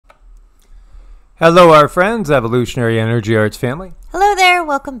Hello, our friends, Evolutionary Energy Arts family. Hello there,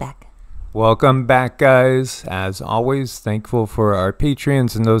 welcome back. Welcome back, guys. As always, thankful for our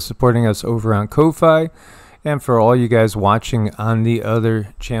Patreons and those supporting us over on Ko-Fi, and for all you guys watching on the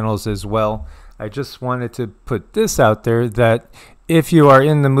other channels as well. I just wanted to put this out there that if you are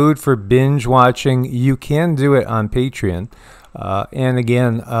in the mood for binge watching, you can do it on Patreon. And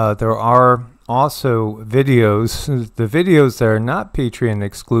again, there are also videos. The videos that are not Patreon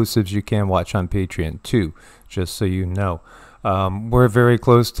exclusives, you can watch on Patreon too, just so you know. We're very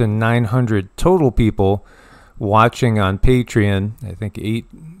close to 900 total people watching on Patreon. I think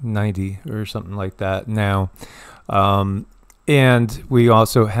 890 or something like that now. And we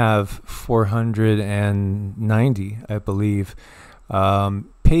also have 490, I believe,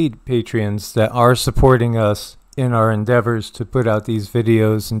 paid Patreons that are supporting us in our endeavors to put out these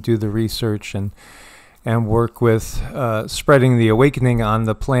videos and do the research and work with spreading the awakening on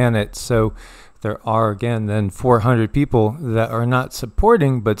the planet. So there are, again, then 400 people that are not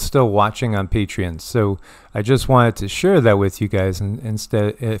supporting but still watching on Patreon. So I just wanted to share that with you guys,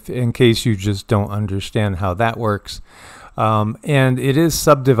 in case you just don't understand how that works. And it is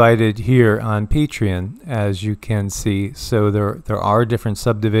subdivided here on Patreon, as you can see. So there are different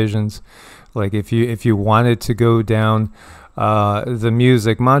subdivisions. Like if you wanted to go down the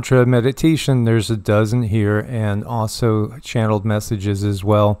music mantra meditation, there's a dozen here, and also channeled messages as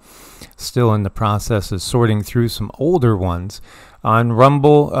well. Still in the process of sorting through some older ones. On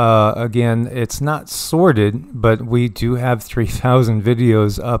Rumble, again, it's not sorted, but we do have 3,000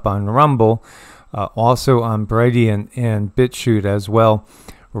 videos up on Rumble. Also on Brighty and BitChute as well.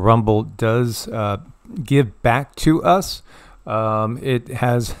 Rumble does give back to us. It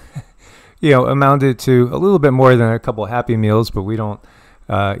has amounted to a little bit more than a couple Happy Meals, but we don't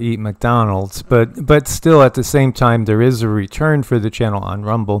eat McDonald's. But still, at the same time, there is a return for the channel on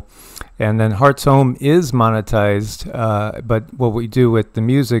Rumble. And then Heart's Home is monetized, but what we do with the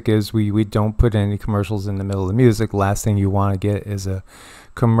music is we don't put any commercials in the middle of the music. Last thing you want to get is a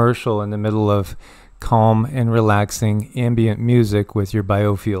commercial in the middle of calm and relaxing ambient music with your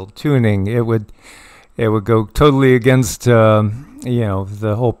biofield tuning. It would go totally against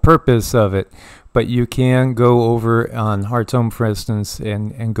the whole purpose of it. But you can go over on Heart's Home, for instance,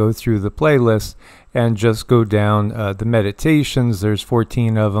 and go through the playlist and just go down the meditations. There's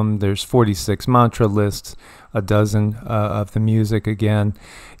 14 of them. There's 46 mantra lists, a dozen of the music again.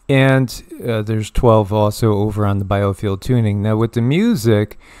 And there's 12 also over on the biofield tuning. Now with the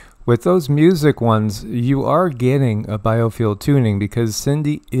music, with those music ones, you are getting a biofield tuning because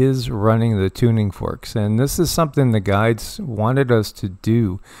Cindy is running the tuning forks. And this is something the guides wanted us to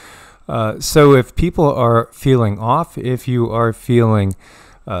do. So if people are feeling off, if you are feeling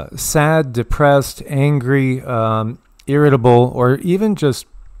sad, depressed, angry, irritable, or even just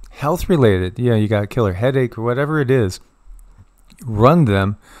health related, you got a killer headache or whatever it is, run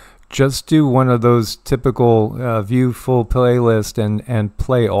them. Just do one of those typical view full playlist and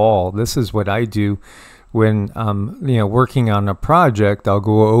play all. This is what I do when I'm working on a project. I'll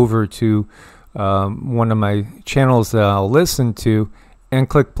go over to one of my channels that I'll listen to and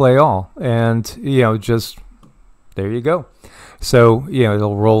click play all, and just there you go. So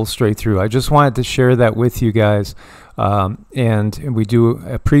it'll roll straight through. I just wanted to share that with you guys, and we do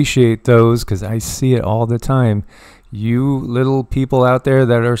appreciate those because I see it all the time. You little people out there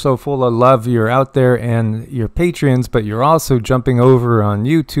that are so full of love, you're out there and you're Patreons, but you're also jumping over on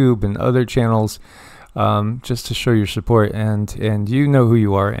YouTube and other channels just to show your support, and you know who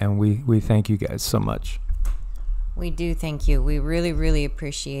you are, and we thank you guys so much. We do thank you. We really, really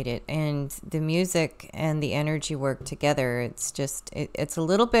appreciate it. And the music and the energy work together. It's just, it's a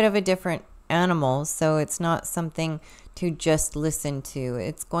little bit of a different animal. So it's not something to just listen to.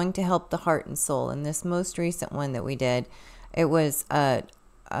 It's going to help the heart and soul. And this most recent one that we did, it was a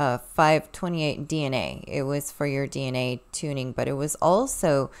 528 DNA. It was for your DNA tuning, but it was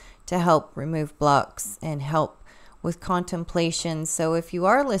also to help remove blocks and help with contemplation. So if you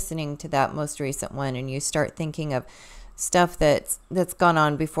are listening to that most recent one and you start thinking of stuff that's gone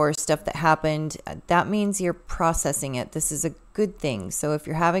on before, stuff that happened, that means you're processing it. This is a good thing. So if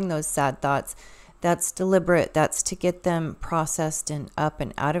you're having those sad thoughts, that's deliberate. That's to get them processed and up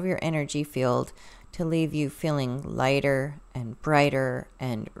and out of your energy field to leave you feeling lighter and brighter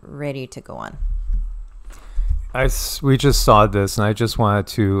and ready to go on. We just saw this, and I just wanted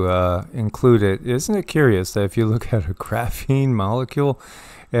to include it. Isn't it curious that if you look at a graphene molecule,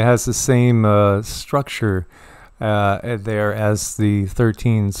 it has the same structure there as the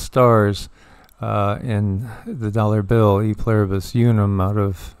 13 stars in the dollar bill, e pluribus unum, out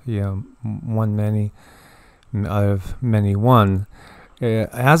of one many, out of many one.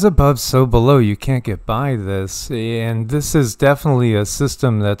 As above, so below. You can't get by this. And this is definitely a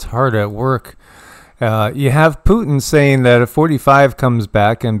system that's hard at work. You have Putin saying that if 45 comes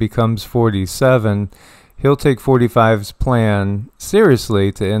back and becomes 47, he'll take 45's plan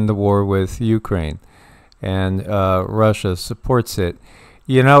seriously to end the war with Ukraine. And Russia supports it.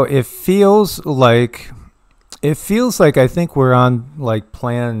 You know, it feels like I think we're on like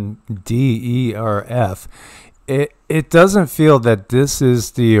plan D, E, or F. It doesn't feel that this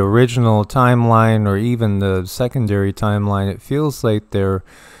is the original timeline or even the secondary timeline. It feels like they're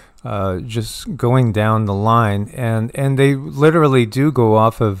just going down the line, and they literally do go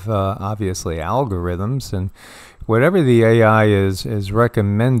off of obviously algorithms, and whatever the AI is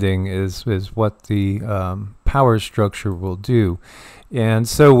recommending is what the power structure will do. And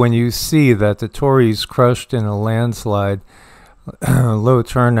so when you see that the Tories crushed in a landslide, low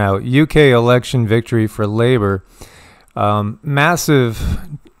turnout, UK election victory for Labour, massive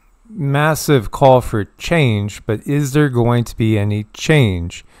call for change, but is there going to be any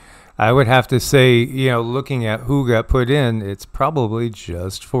change? I would have to say, you know, looking at who got put in, it's probably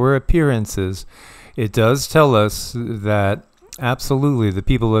just for appearances. It does tell us that absolutely the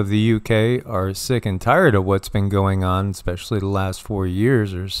people of the UK are sick and tired of what's been going on, especially the last 4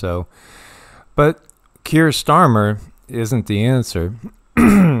 years or so. But Keir Starmer isn't the answer.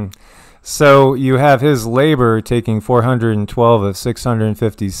 So you have his Labour taking 412 of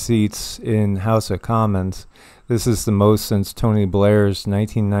 650 seats in House of Commons. This is the most since Tony Blair's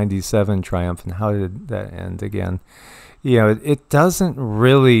 1997 triumph. And how did that end again? You know, it doesn't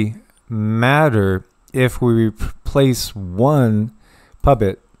really matter if we replace one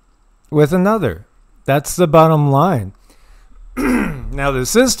puppet with another. That's the bottom line. Now the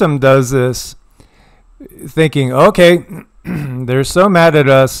system does this thinking, okay, they're so mad at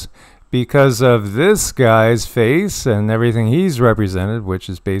us because of this guy's face and everything he's represented, which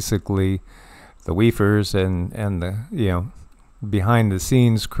is basically the Weefers and the, you know, behind the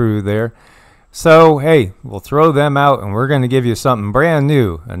scenes crew there. So, hey, we'll throw them out and we're going to give you something brand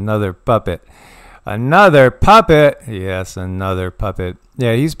new. Another puppet. Another puppet. Yes, another puppet.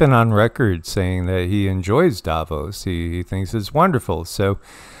 Yeah, he's been on record saying that he enjoys Davos. He thinks it's wonderful. So,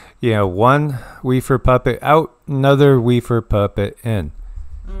 you know, one Weefer puppet out, another Weefer puppet in.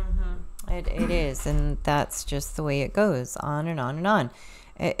 It is, and that's just the way it goes, on and on and on.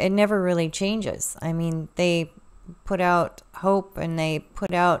 It never really changes. I mean, they put out hope, and they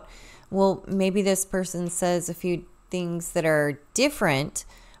put out, well, maybe this person says a few things that are different,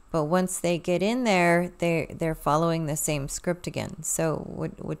 but once they get in there, they're following the same script again. So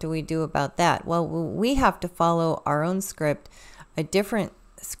what do we do about that? Well, we have to follow our own script, a different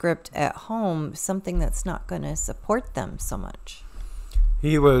script at home, something that's not going to support them so much.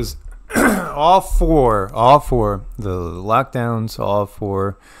 He was all for the lockdowns, all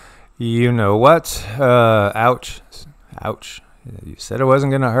for, you know what, ouch, you said it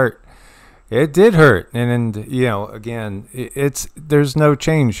wasn't going to hurt. It did hurt. And you know, again, there's no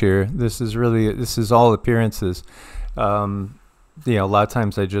change here. This is all appearances. You know, a lot of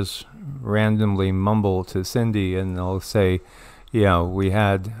times I just randomly mumble to Cindy and I'll say, you know, we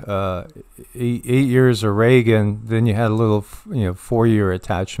had 8 years of Reagan, then you had a little, you know, 4-year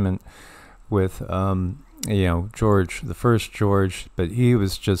attachment with, you know, George, the first George, but he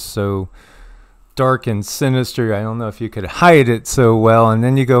was just so dark and sinister. I don't know if you could hide it so well. And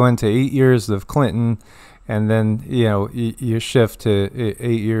then you go into 8 years of Clinton, and then, you know, you shift to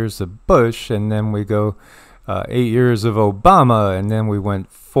 8 years of Bush, and then we go 8 years of Obama, and then we went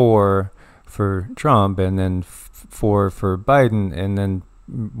 4 for Trump, and then 4 for Biden, and then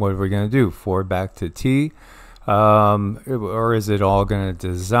what are we going to do? 4 back to T? Or is it all going to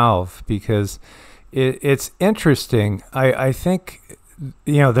dissolve? Because it's interesting. I think,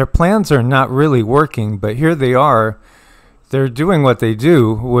 you know, their plans are not really working, but here they are. They're doing what they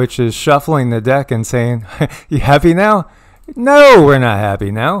do, which is shuffling the deck and saying, you happy now? No, we're not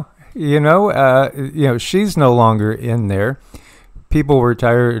happy now. You know, she's no longer in there. People were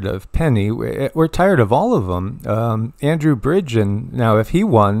tired of Penny. We're tired of all of them. Andrew Bridgen, now if he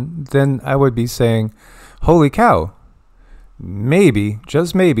won, then I would be saying, holy cow, maybe,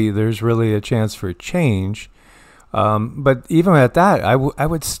 just maybe, there's really a chance for change. But even at that, I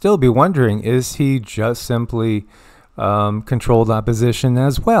would still be wondering, is he just simply controlled opposition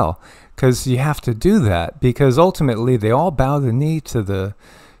as well? Because you have to do that, because ultimately they all bow the knee to the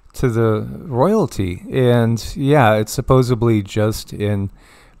royalty. And yeah, it's supposedly just a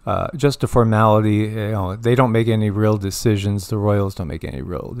formality. You know, they don't make any real decisions. The royals don't make any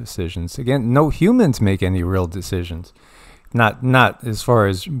real decisions. Again, no humans make any real decisions. Not as far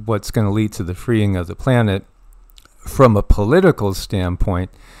as what's going to lead to the freeing of the planet. from a political standpoint,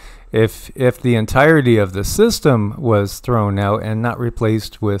 if the entirety of the system was thrown out and not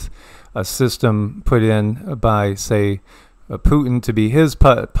replaced with a system put in by, say, Putin to be his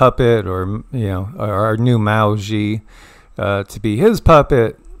puppet, or our new Mao Xi to be his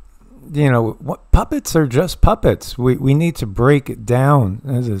puppet, puppets are just puppets. We need to break it down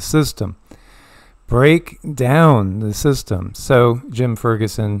as a system. Break down the system. So Jim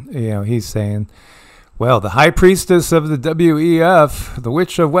Ferguson, he's saying, well, the high priestess of the WEF, the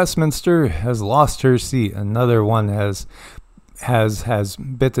Witch of Westminster, has lost her seat. Another one has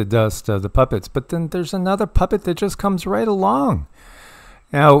bit the dust of the puppets. But then there's another puppet that just comes right along.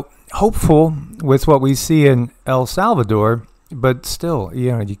 Now, hopeful with what we see in El Salvador, but still,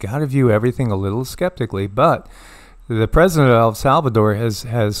 you got to view everything a little skeptically. But the president of El Salvador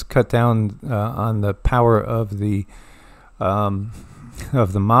has cut down on the power of the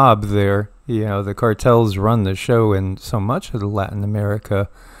mob there. The cartels run the show in so much of Latin America,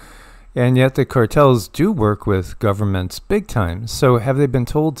 and yet the cartels do work with governments big time. So have they been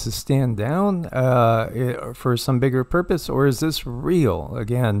told to stand down for some bigger purpose, or is this real?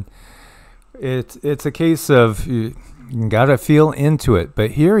 Again, it's a case of you got to feel into it.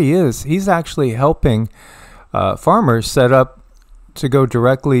 But here he is. He's actually helping farmers set up to go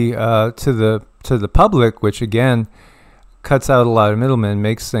directly to the public, which again cuts out a lot of middlemen,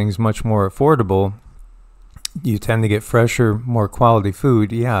 makes things much more affordable. You tend to get fresher, more quality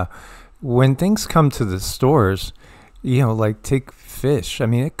food. Yeah. When things come to the stores, like take fish. I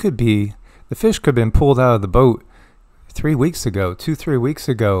mean, the fish could have been pulled out of the boat 3 weeks ago, 2-3 weeks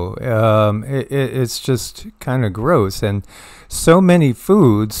ago. It's just kind of gross. And so many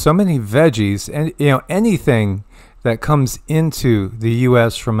foods, so many veggies, and anything that comes into the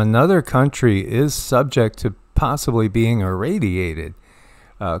U.S. from another country is subject to possibly being irradiated.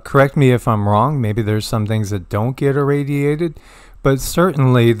 Correct me if I'm wrong. Maybe there's some things that don't get irradiated, but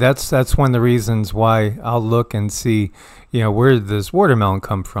certainly that's one of the reasons why I'll look and see, where did this watermelon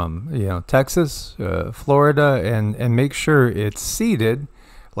come from? Texas, Florida, and make sure it's seeded.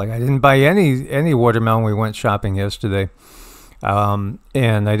 Like I didn't buy any watermelon. We went shopping yesterday, and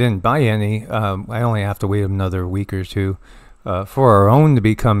I didn't buy any. I only have to wait another week or two for our own to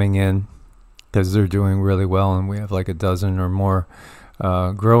be coming in, because they're doing really well, and we have like a dozen or more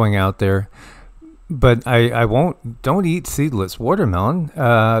growing out there. But don't eat seedless watermelon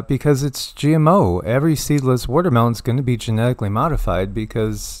because it's GMO. Every seedless watermelon is going to be genetically modified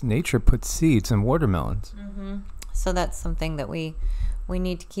because nature puts seeds in watermelons. Mm-hmm. So that's something that we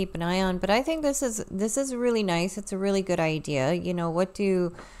need to keep an eye on. But I think this is really nice. It's a really good idea. What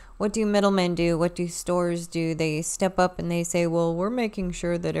do middlemen do? What do stores do? They step up and they say, well, we're making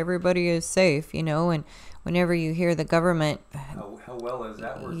sure that everybody is safe, and whenever you hear the government... How well is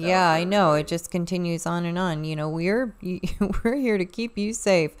that worked out? Yeah, I know. It just continues on and on. We're here to keep you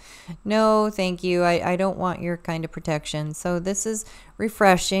safe. No, thank you. I don't want your kind of protection. So this is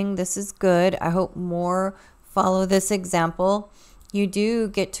refreshing. This is good. I hope more follow this example. You do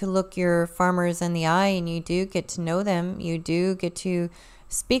get to look your farmers in the eye, and you do get to know them. You do get to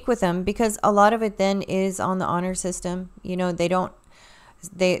speak with them, because a lot of it then is on the honor system.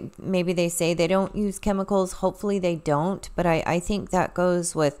 Maybe they say they don't use chemicals. Hopefully they don't. But I think that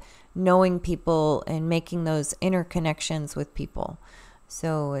goes with knowing people and making those interconnections with people.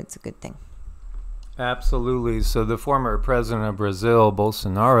 So it's a good thing. Absolutely. So the former president of Brazil,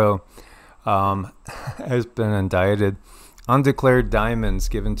 Bolsonaro, has been indicted. Undeclared diamonds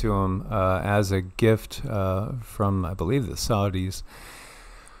given to him as a gift from, I believe, the Saudis.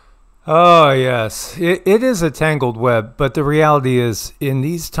 Oh, yes. It is a tangled web, but the reality is, in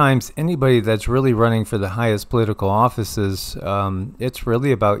these times, anybody that's really running for the highest political offices, it's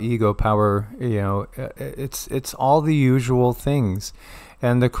really about ego, power. It's all the usual things.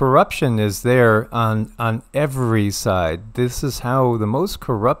 And the corruption is there on every side. This is how the most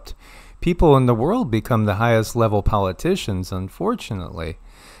corrupt people in the world become the highest level politicians, unfortunately.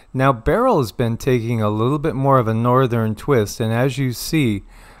 Now, Beryl has been taking a little bit more of a northern twist, and as you see,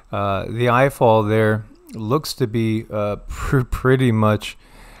 the eyefall there looks to be pretty much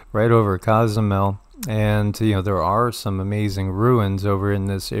right over Cozumel. And, there are some amazing ruins over in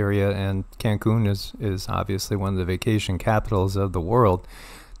this area. And Cancun is obviously one of the vacation capitals of the world.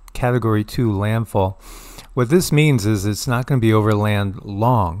 Category 2 landfall. What this means is it's not going to be over land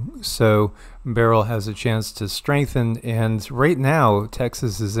long. So Beryl has a chance to strengthen. And right now,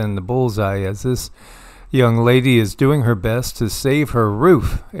 Texas is in the bullseye as this young lady is doing her best to save her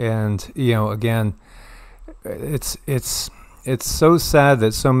roof. And, again, it's so sad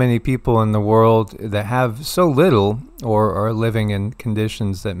that so many people in the world that have so little or are living in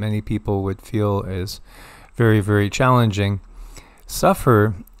conditions that many people would feel is very, very challenging,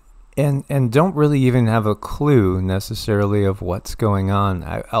 suffer and don't really even have a clue necessarily of what's going on.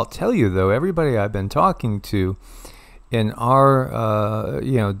 I'll tell you though, everybody I've been talking to in our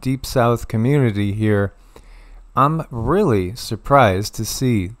deep south community here, I'm really surprised to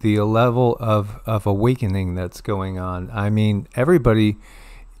see the level of awakening that's going on. I mean, everybody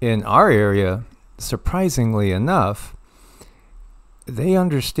in our area, surprisingly enough, they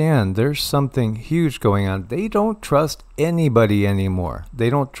understand there's something huge going on. They don't trust anybody anymore. They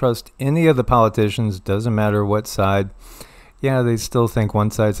don't trust any of the politicians, doesn't matter what side. Yeah, they still think one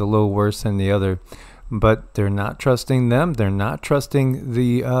side's a little worse than the other, but they're not trusting them. They're not trusting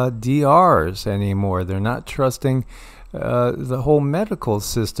the DRs anymore. They're not trusting the whole medical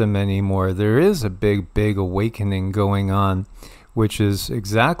system anymore. There is a big, big awakening going on, which is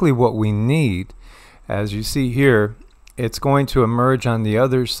exactly what we need. As you see here, it's going to emerge on the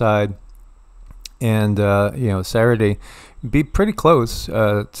other side, and Saturday be pretty close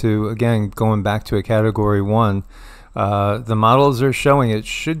to, again, going back to a category 1. The models are showing it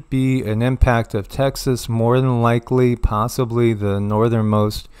should be an impact of Texas, more than likely, possibly the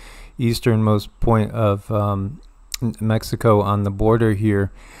northernmost, easternmost point of Mexico on the border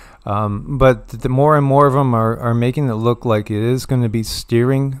here. But the more and more of them are making it look like it is going to be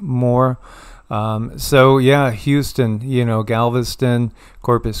steering more. So yeah, Houston, Galveston,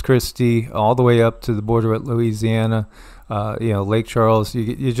 Corpus Christi, all the way up to the border with Louisiana, Lake Charles.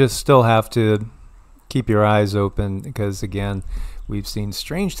 You just still have to keep your eyes open because, again, we've seen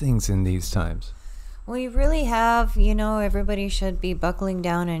strange things in these times. Well, you really have, everybody should be buckling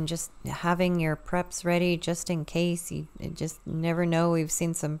down and just having your preps ready just in case. You just never know. We've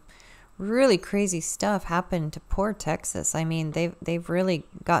seen some really crazy stuff happen to poor Texas. I mean, they've really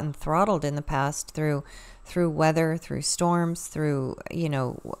gotten throttled in the past through weather, through storms, through,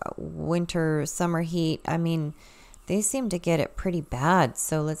 winter, summer heat. I mean, they seem to get it pretty bad.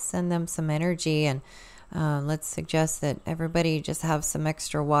 So let's send them some energy, and let's suggest that everybody just have some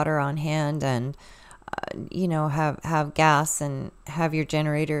extra water on hand, and have gas and have your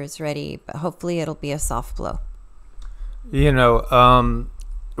generators ready. But hopefully it'll be a soft blow.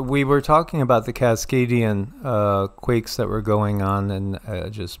 We were talking about the Cascadian quakes that were going on, and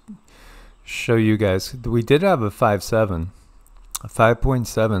just show you guys, we did have a 5.7, a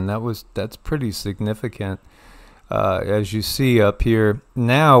 5.7. That's pretty significant. As you see up here,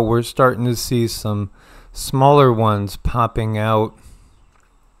 now we're starting to see some smaller ones popping out.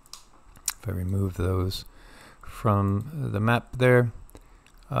 If I remove those from the map there,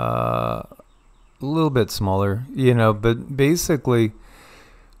 a little bit smaller, but basically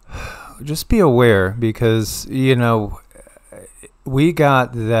just be aware, because we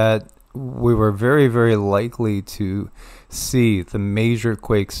got that we were very, very likely to see the major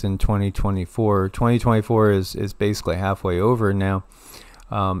quakes in 2024. 2024 is basically halfway over now,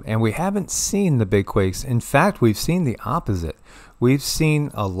 and we haven't seen the big quakes. In fact, we've seen the opposite. We've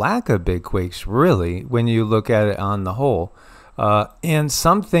seen a lack of big quakes, really, when you look at it on the whole, and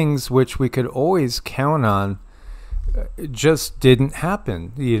some things which we could always count on just didn't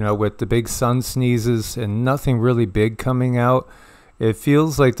happen, with the big sun sneezes and nothing really big coming out. It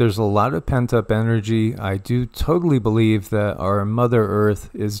feels like there's a lot of pent-up energy. I do totally believe that our Mother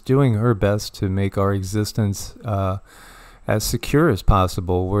Earth is doing her best to make our existence as secure as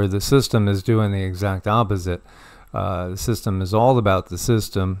possible, where the system is doing the exact opposite. The system is all about the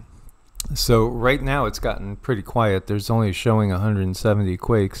system. So right now it's gotten pretty quiet. There's only showing 170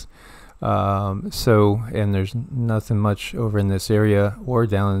 quakes. And there's nothing much over in this area or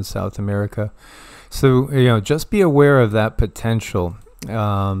down in South America. So, just be aware of that potential.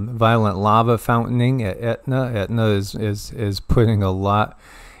 Violent lava fountaining at Etna. Etna is putting a lot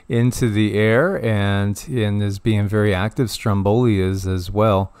into the air and is being very active. Stromboli is as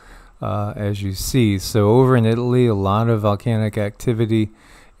well, as you see. So over in Italy, a lot of volcanic activity.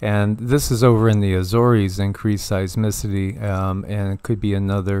 And this is over in the Azores, increased seismicity, and it could be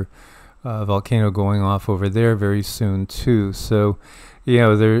another volcano going off over there very soon too. So,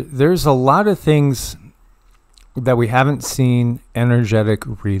 there's a lot of things that we haven't seen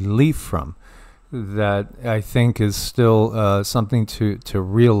energetic relief from that I think is still something to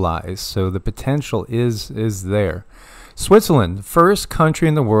realize. So the potential is there. Switzerland, first country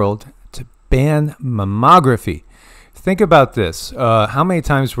in the world to ban mammography. Think about this. How many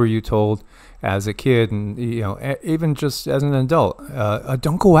times were you told as a kid, and even just as an adult,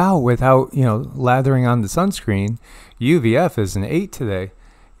 don't go out without lathering on the sunscreen? UVF is an 8 today,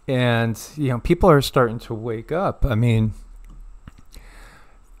 and people are starting to wake up. I mean,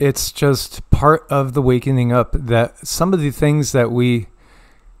 it's just part of the wakening up that some of the things that we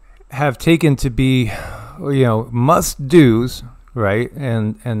have taken to be must do's, right?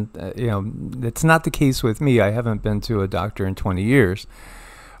 And it's not the case with me. I haven't been to a doctor in 20 years.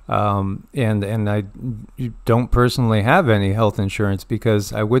 And I don't personally have any health insurance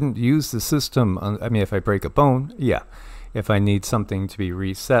because I wouldn't use the system. I mean, if I break a bone, yeah. If I need something to be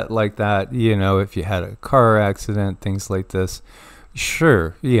reset like that, if you had a car accident, things like this,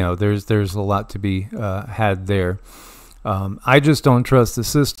 sure, there's a lot to be had there. I just don't trust the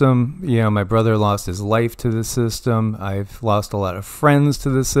system. My brother lost his life to the system. I've lost a lot of friends to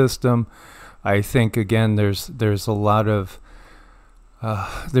the system. I think, again, there's a lot of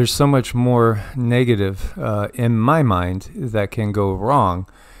there's so much more negative in my mind that can go wrong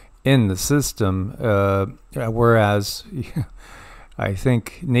in the system, whereas I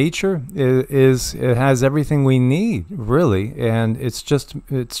think nature it has everything we need, really, and it's just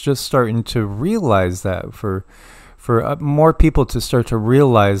starting to realize that for more people to start to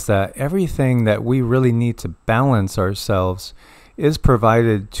realize that everything that we really need to balance ourselves is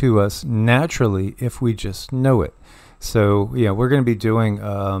provided to us naturally if we just know it. So we're going to be doing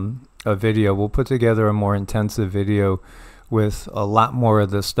a video. We'll put together a more intensive video with a lot more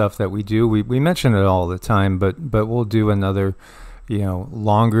of the stuff that we do. We mention it all the time, but we'll do another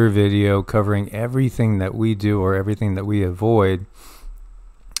longer video covering everything that we do or everything that we avoid.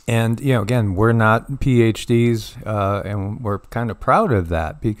 And again, we're not PhDs, and we're kind of proud of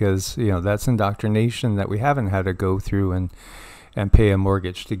that because that's indoctrination that we haven't had to go through and pay a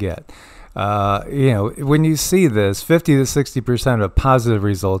mortgage to get. When you see this, 50 to 60% of positive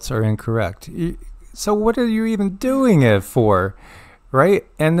results are incorrect. So what are you even doing it for, right?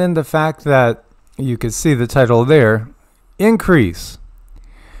 And then the fact that you could see the title there, increase.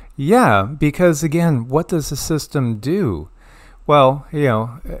 Yeah, because again, what does the system do? Well,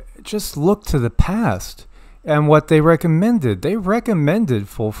 just look to the past and what they recommended. They recommended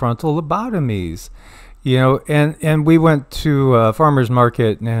full frontal lobotomies. And we went to a farmer's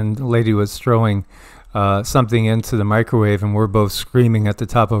market and the lady was throwing something into the microwave and we're both screaming at the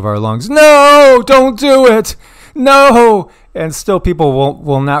top of our lungs, no, don't do it, no. And still people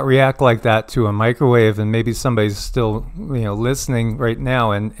will not react like that to a microwave, and maybe somebody's still listening right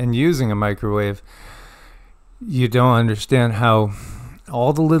now and using a microwave. You don't understand how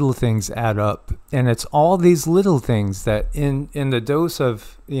all the little things add up, and it's all these little things that in the dose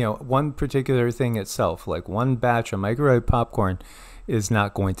of one particular thing itself, like one batch of microwave popcorn, is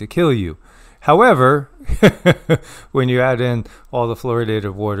not going to kill you. However, when you add in all the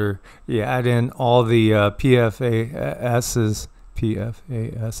fluoridated water, you add in all the PFASs,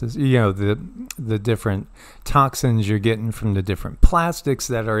 the different toxins you're getting from the different plastics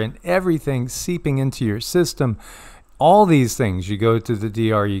that are in everything seeping into your system. All these things, you go to the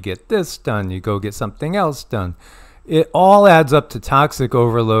DR, you get this done, you go get something else done. It all adds up to toxic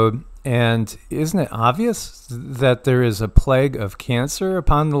overload. And isn't it obvious that there is a plague of cancer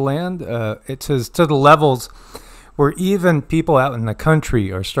upon the land? It is to the levels where even people out in the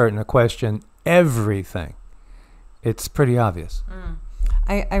country are starting to question everything. It's pretty obvious.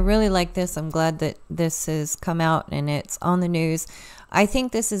 I really like this. I'm glad that this has come out and it's on the news. I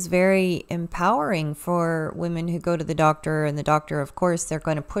think this is very empowering for women who go to the doctor, and the doctor, of course, they're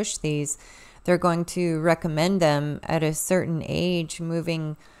going to push these. They're going to recommend them at a certain age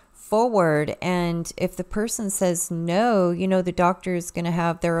moving forward. And if the person says no, the doctor is going to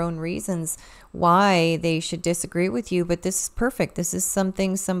have their own reasons why they should disagree with you. But this is perfect. This is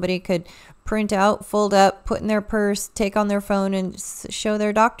something somebody could print out, fold up, put in their purse, take on their phone, and show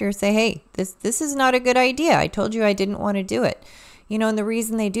their doctor, say, hey, this is not a good idea. I told you I didn't want to do it. And the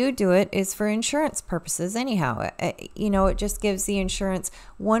reason they do it is for insurance purposes anyhow. It just gives the insurance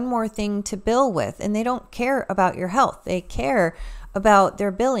one more thing to bill with, and they don't care about your health. They care about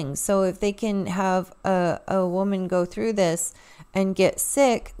their billing. So if they can have a woman go through this and get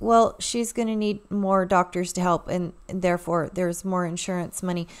sick, well, she's going to need more doctors to help, and therefore there's more insurance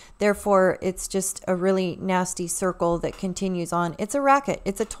money. Therefore, it's just a really nasty circle that continues on. It's a racket.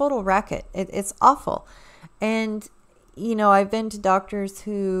 It's a total racket. It's awful. And I've been to doctors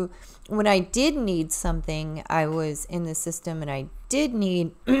who, when I did need something, I was in the system and I did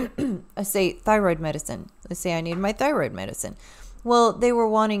need, say, thyroid medicine. Let's say I need my thyroid medicine. Well, they were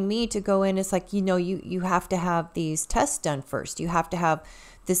wanting me to go in. It's like, you have to have these tests done first. You have to have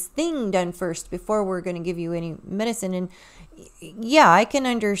this thing done first before we're going to give you any medicine. And yeah, I can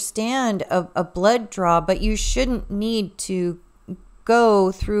understand a blood draw, but you shouldn't need to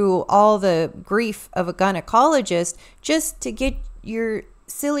go through all the grief of a gynecologist just to get your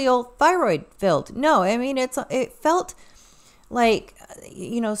silly old thyroid filled. No, I mean, it felt like,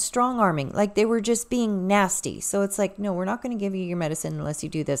 strong arming, like they were just being nasty. So it's like, no, we're not going to give you your medicine unless you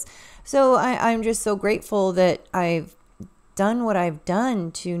do this. So I'm just so grateful that I've done what I've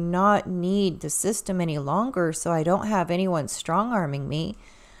done to not need the system any longer. So I don't have anyone strong arming me.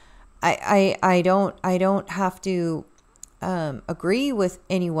 I don't have to agree with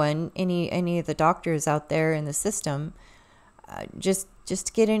anyone, any of the doctors out there in the system, just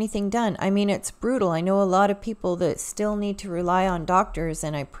to get anything done. I mean, it's brutal. I know a lot of people that still need to rely on doctors,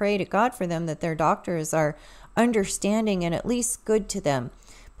 and I pray to God for them that their doctors are understanding and at least good to them.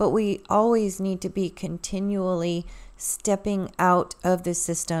 But we always need to be continually stepping out of the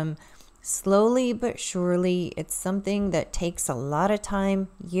system, slowly but surely. It's something that takes a lot of time,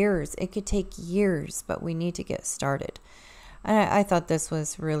 years. It could take years, but we need to get started. I thought this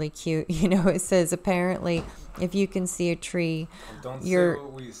was really cute. It says, apparently, if you can see a tree, you're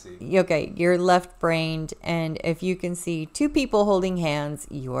what we see. Okay, you're left-brained, and if you can see two people holding hands,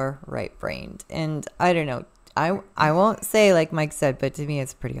 you're right-brained. And I don't know. I won't say like Mike said, but to me,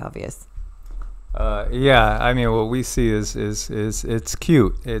 it's pretty obvious. Yeah, I mean, what we see is it's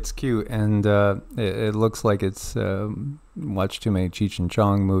cute. It's cute, and it looks like it's watched too many Cheech and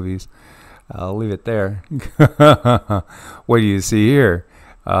Chong movies. I'll leave it there. What do you see here?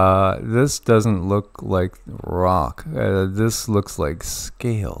 This doesn't look like rock. This looks like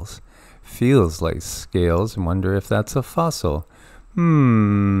scales. Feels like scales. I wonder if that's a fossil.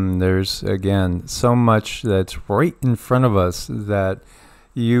 There's, again, so much that's right in front of us that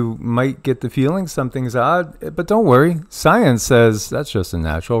you might get the feeling something's odd, but don't worry. Science says that's just a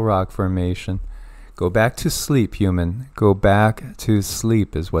natural rock formation. Go back to sleep, human. Go back to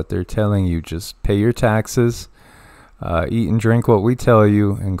sleep is what they're telling you. Just pay your taxes, eat and drink what we tell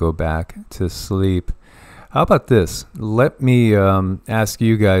you, and go back to sleep. How about this? Let me ask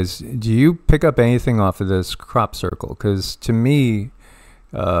you guys, do you pick up anything off of this crop circle? Because to me,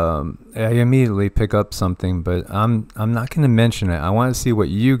 I immediately pick up something, but I'm not going to mention it. I want to see what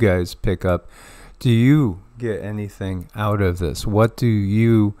you guys pick up. Do you get anything out of this? What do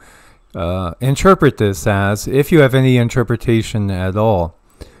you interpret this as, if you have any interpretation at all?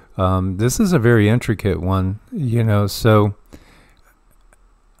 This is a very intricate one, so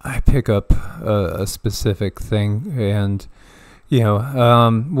I pick up a specific thing, and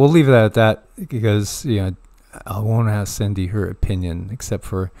we'll leave it at that, because I won't ask Cindy her opinion, except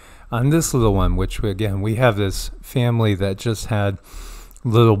for on this little one, which, again, we have this family that just had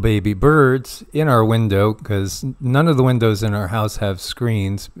little baby birds in our window, because none of the windows in our house have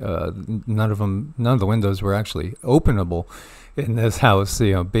screens. None of the windows were actually openable in this house.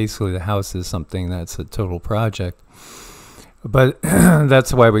 Basically the house is something that's a total project. But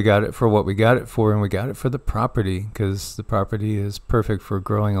that's why we got it for what we got it for, and we got it for the property, because the property is perfect for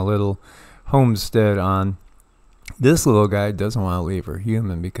growing a little homestead on. This little guy doesn't want to leave her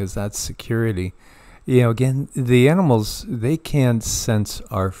human, because that's security. Again, the animals, they can sense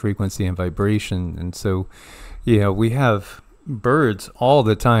our frequency and vibration. And so, we have birds all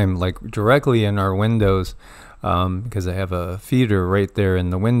the time, like directly in our windows, because I have a feeder right there in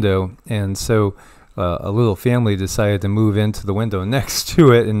the window. And so a little family decided to move into the window next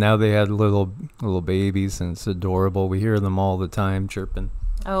to it, and now they had little babies, and it's adorable. We hear them all the time chirping.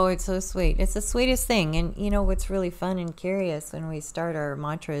 Oh, it's so sweet. It's the sweetest thing. And what's really fun and curious, when we start our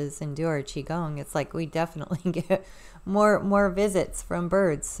mantras and do our Qigong, it's like we definitely get more visits from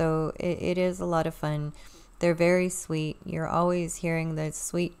birds. So it is a lot of fun. They're very sweet. You're always hearing the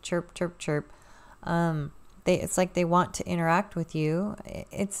sweet chirp, chirp, chirp. It's like they want to interact with you.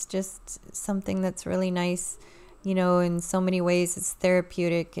 It's just something that's really nice. In so many ways, it's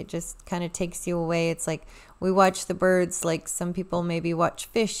therapeutic. It just kind of takes you away. It's like we watch the birds like some people maybe watch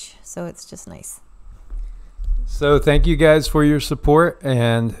fish. So it's just nice. So thank you guys for your support,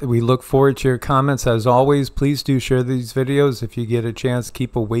 and we look forward to your comments. As always, please do share these videos. If you get a chance,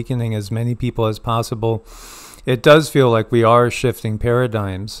 keep awakening as many people as possible. It does feel like we are shifting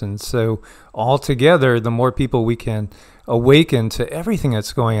paradigms, and so altogether, the more people we can awaken to everything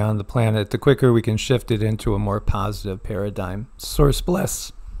that's going on the planet, the quicker we can shift it into a more positive paradigm. Source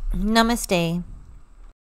bless. Namaste.